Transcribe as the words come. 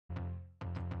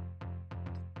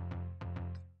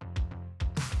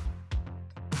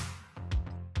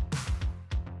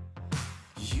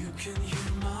can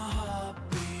hear my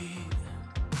heartbeat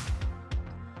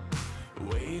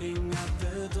waiting at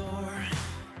the door.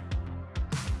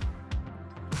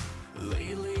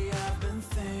 Lately I've been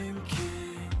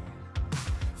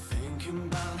thinking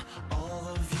about all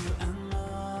of you and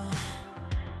more.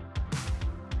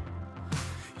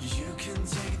 You can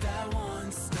take that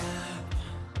one step,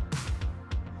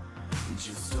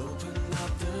 just open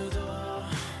up the door.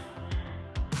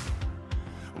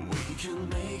 We can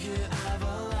make it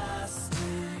everlasting.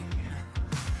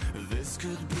 This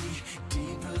could be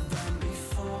deeper than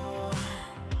before.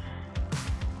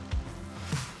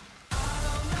 I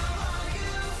don't know how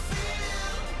you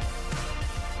feel,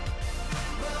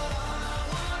 but all I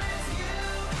want is you.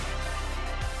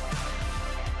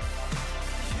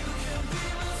 You can be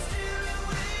my steering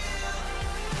wheel.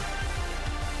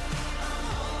 I'm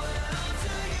holding on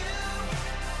to you.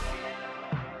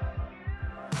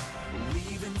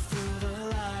 Weaving through the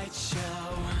light show,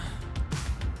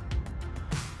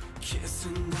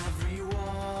 kissing every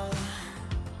wall.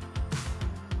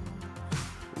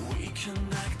 We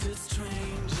connected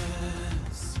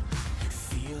strangers,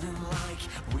 feeling like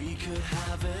we could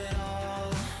have it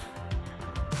all.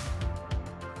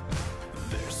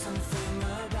 There's something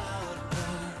about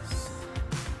us,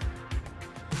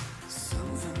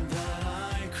 something that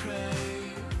I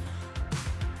crave.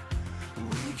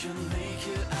 We can make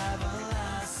it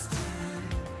everlasting,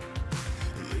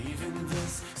 leaving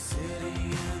this city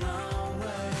in our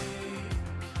wake.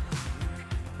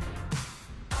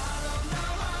 I don't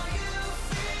know how you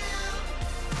feel,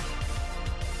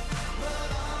 but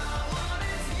all I want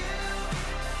is you.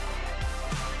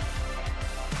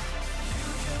 You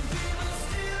can be my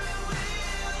steering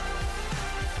wheel.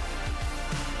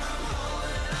 I'm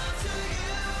holding on to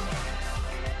you.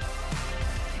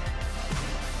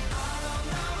 I don't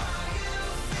know how you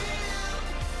feel,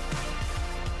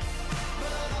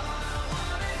 but all I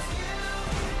want is you.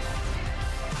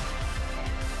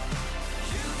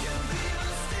 You can be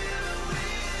my steering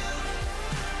wheel.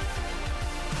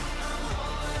 I'm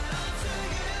holding on to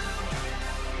you.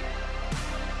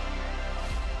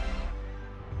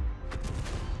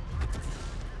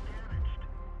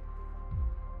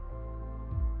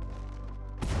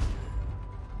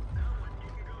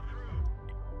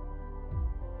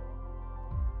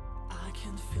 I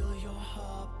can feel your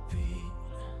heartbeat.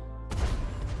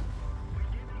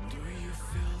 Do you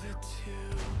feel it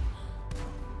too?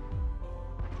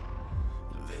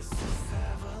 This is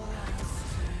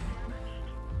everlasting,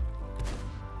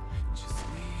 just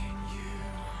me and you.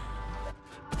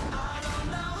 I don't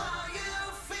know how you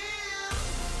feel,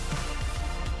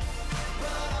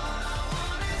 but all I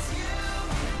want is you.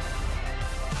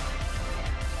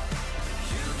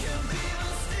 You can be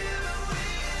my steering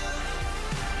wheel.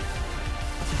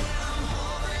 I'm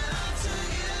holding on to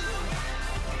you.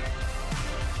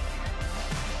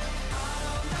 I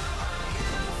don't know how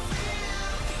you feel,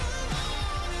 all I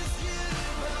want is you.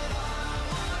 But all I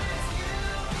want is you.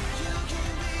 You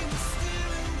can be my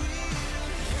steering wheel.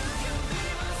 You can be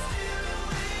my steering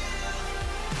wheel.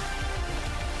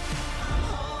 I'm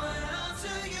holding on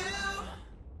to you.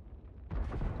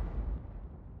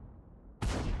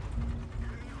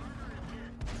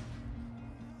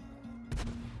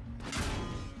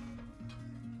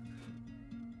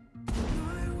 When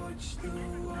I watch the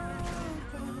world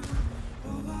burn,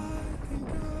 all I think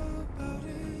about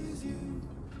is you.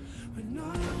 When I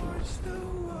watch the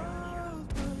world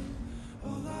burn,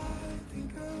 all I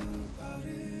think about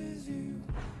is you.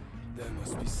 There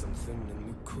must be something in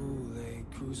the Kool-Aid,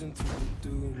 cruising through the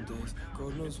doom days.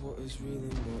 God knows what is real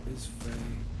and what is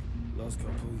fake. Last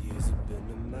couple years have been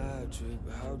a mad trip,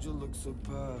 but how'd you look so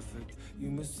perfect? You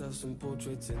must have some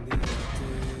portraits in the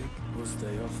attic. We'll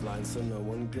stay offline so no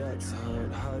one gets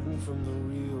hurt, hiding from the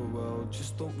real world.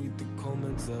 Just don't read the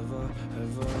comments ever.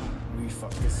 We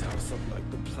fucked this house up like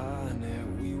the planet.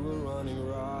 We were running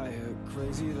riot,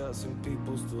 crazy that some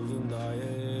people still deny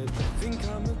it. Think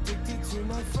I'm addicted to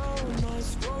my phone, I'm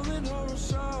scrolling horror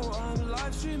show. I'm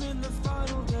live streaming the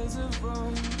final days of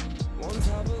Rome. One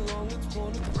tab along, it's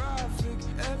pornographic.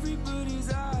 Everybody's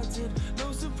acted,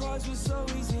 no surprise we're so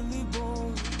easily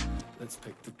bored. Let's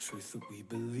pick the truth that we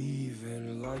believe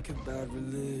in, like a bad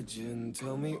religion.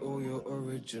 Tell me all your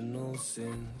original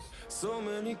sins. So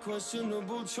many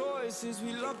questionable choices.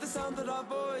 We love the sound that our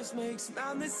voice makes.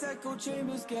 Man, this echo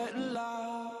chamber's getting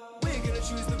loud. We're gonna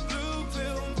choose the blue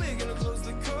pill. We're gonna close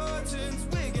the curtains.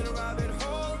 We're gonna rabbit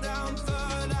hole down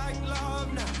third act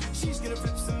love now. She's gonna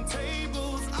flip some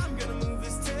tables. I'm gonna move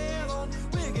this tail on.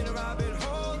 We're gonna rabbit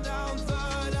hole down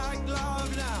third act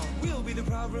love now. We'll be the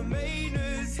proud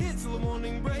remainers. Hit till the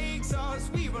morning breaks us.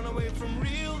 We run away from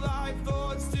real life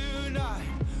thoughts tonight.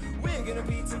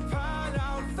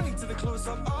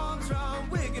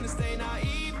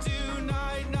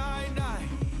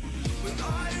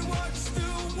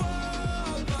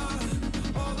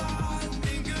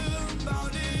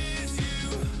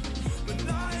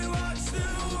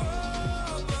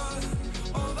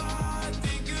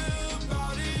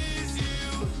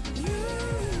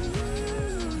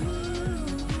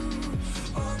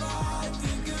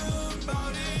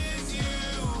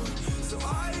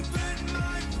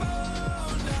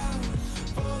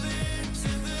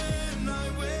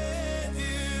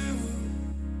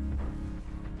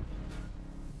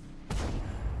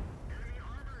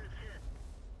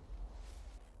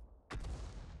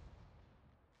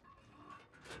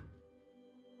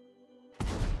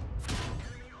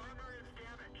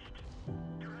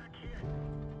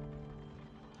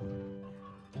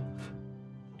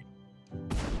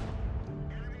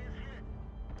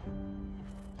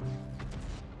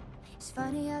 It's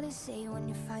funny how they say when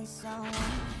you find someone,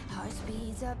 heart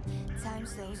speeds up, time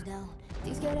slows down.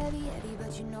 Things get heavy,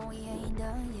 but you know we ain't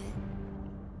done yet.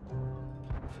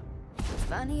 It's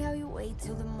funny how you wait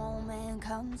till the moment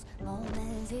comes.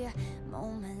 Moment's here,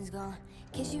 moment's gone.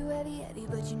 Kiss you heavy,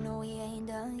 but you know we ain't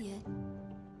done yet.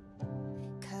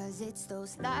 Cause it's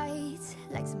those lights,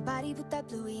 like somebody put that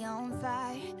bluey on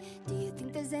fire. Do you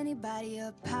think there's anybody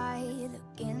up high,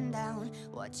 looking down,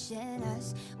 watching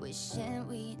us, wishing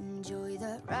we'd enjoy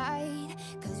the ride?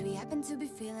 Cause we happen to be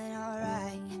feeling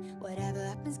alright. Whatever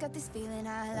happens, got this feeling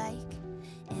I like,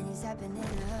 and it's happening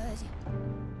to us.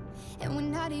 And we're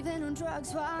not even on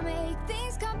drugs, why make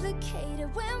things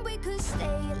complicated when we could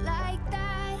stay like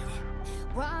that?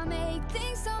 Why make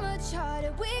things so much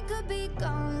harder? We could be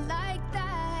gone like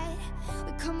that.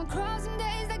 We come across some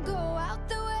days that go out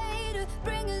the way to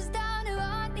bring us down to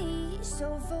our knees.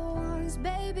 So for once,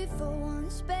 baby, for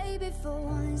once, baby, for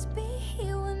once, be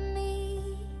here with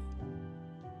me.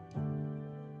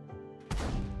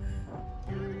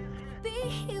 Be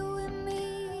here with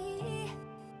me.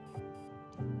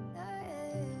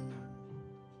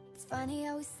 It's funny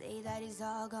how we say that it's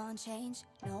all gonna change.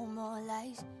 No more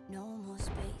lies, no more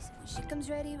space. When shit comes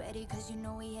ready, cause you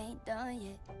know we ain't done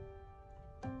yet.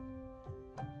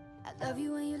 I love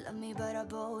you when you love me, but our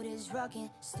boat is rocking.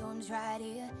 Storm's right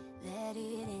here, let it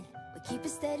in. We keep it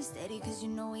steady, steady, cause you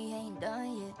know we ain't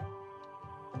done yet.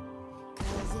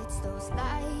 Cause it's those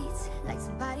lights, like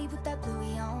somebody put that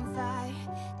bluey on fire.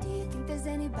 Do you think there's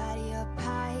anybody up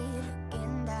high,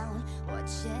 looking down,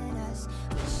 watching us,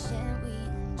 wishing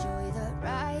we'd enjoy the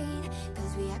ride?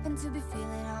 Cause we happen to be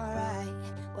feeling alright.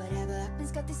 Whatever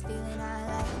happens, got this feeling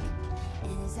I like,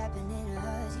 and it's happening to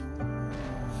us.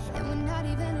 And we're not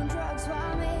even on drugs,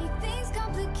 why make things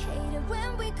complicated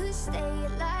when we could stay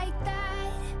like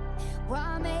that?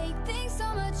 Why make things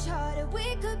so much harder?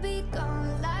 We could be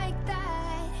gone like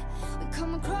that. We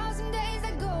come across some days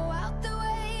that go out the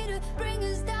way to bring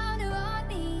us down to our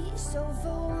knees. So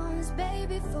for once,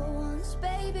 baby, for once,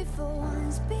 baby, for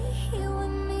once, be here with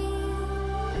me.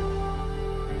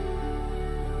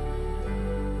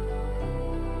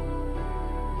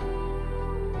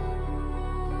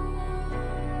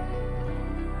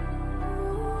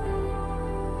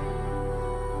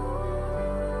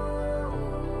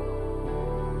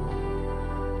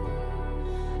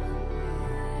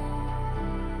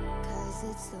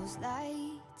 Those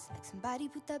lights, like somebody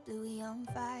put that bluey on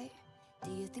fire.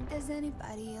 Do you think there's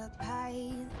anybody up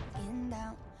high, looking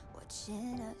down,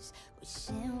 watching us,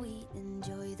 wishing we'd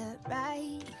enjoy the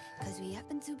ride? Cause we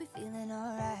happen to be feeling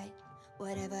alright.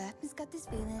 Whatever happens, got this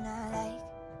feeling I like,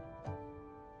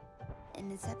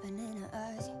 and it's happening to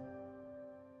us.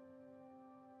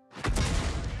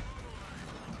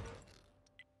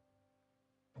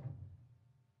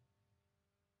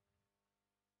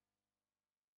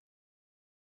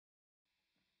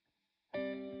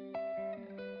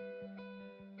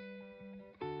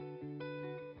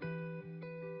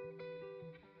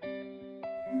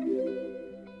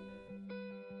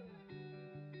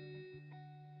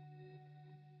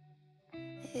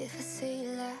 If I say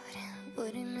it loud,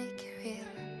 would it make it real?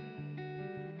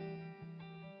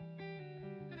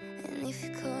 And if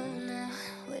you call now,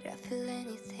 would I feel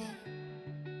anything?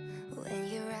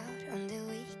 When you're out on the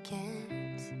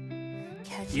weekends,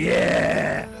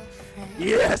 yeah!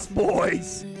 Yes,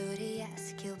 boys! And do they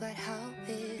ask you about how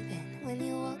we've been? When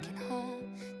you're walking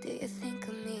home, do you think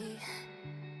of me?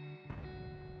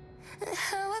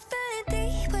 How I felt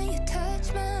deep when you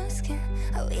touched my skin.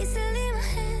 How easily my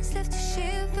hands left you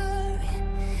shivering.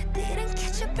 Didn't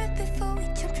catch your breath before we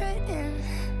jumped right in.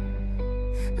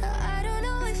 Now I don't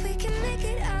know if we can make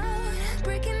it out,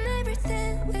 breaking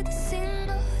everything with a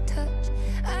single touch.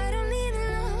 I don't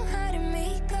even know how to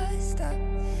make us stop.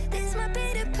 This might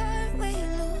be the part where you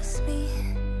lose me.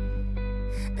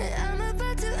 I'm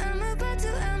about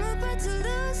to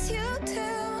lose you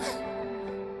too.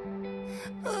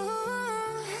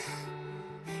 Ooh,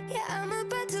 yeah, I'm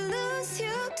about to lose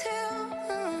you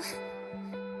too.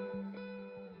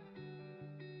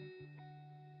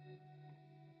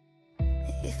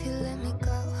 If you let me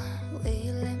go, will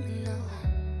you let me know?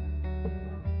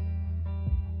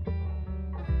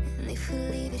 And if we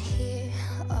leave it here,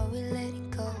 are we letting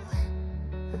go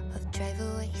of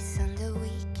drive-aways on the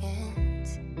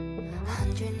weekends?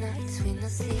 100 nights with no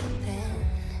sleeping,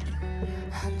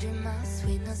 100 miles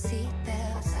with no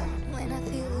seatbelts on. When I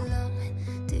feel alone,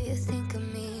 do you think of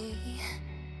me?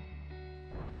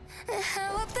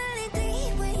 How I felt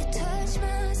deep when you touched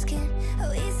my skin.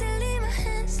 How easily my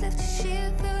hands left you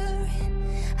shivering.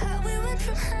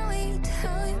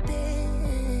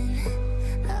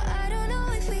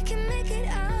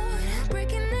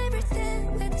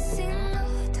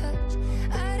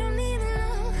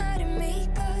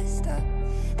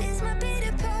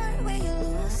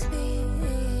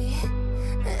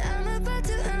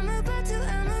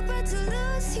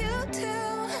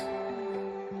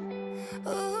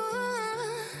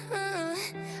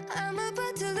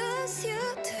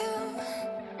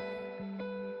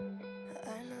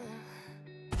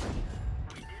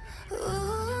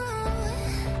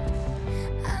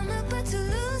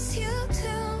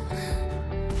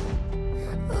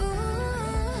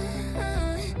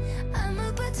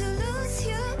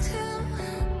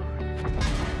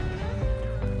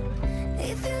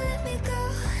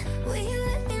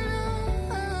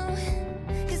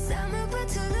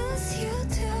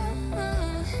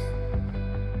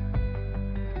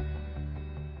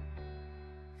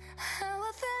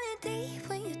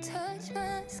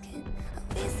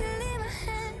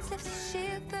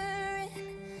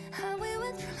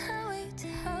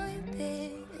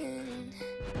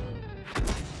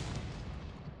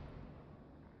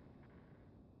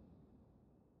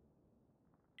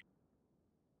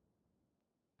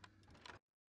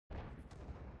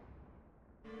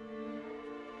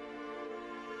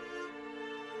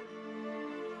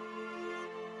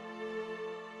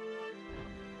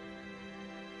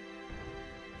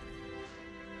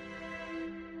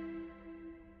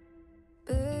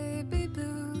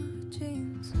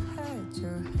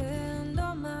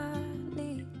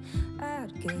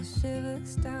 the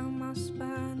shivers down my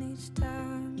spine each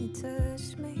time you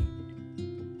touch me.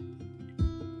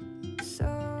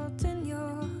 Salt in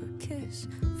your kiss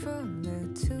from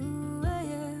the 2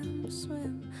 a.m.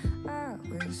 swim. I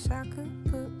wish I could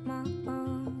put my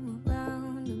arm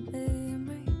around a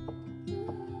memory.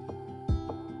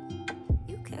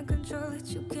 You can't control it,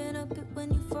 you can't help it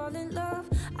when you fall in love.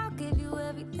 I give you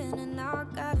everything and now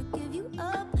I gotta give you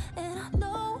up. And I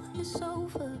know it's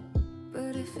over,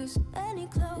 but if it's any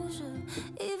closure,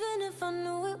 even if I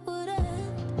knew it would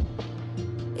end,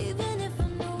 even if I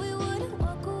knew we wouldn't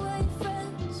walk away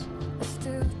friends, I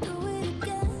still do it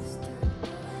again,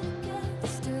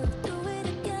 still do it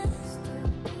again, still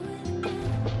do it again.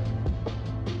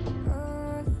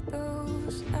 All of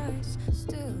those nights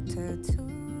still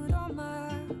tattooed on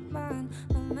my mind.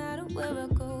 No matter where I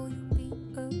go, you'll be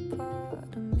a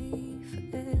part of me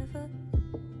forever.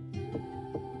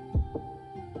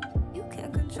 You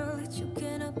can't control it, you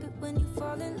can't help it when you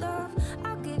fall in love.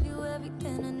 I'll give you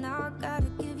everything and now I gotta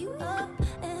give you up.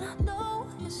 And I know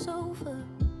it's over,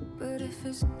 but if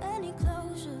it's any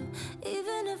closure,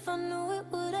 even if I knew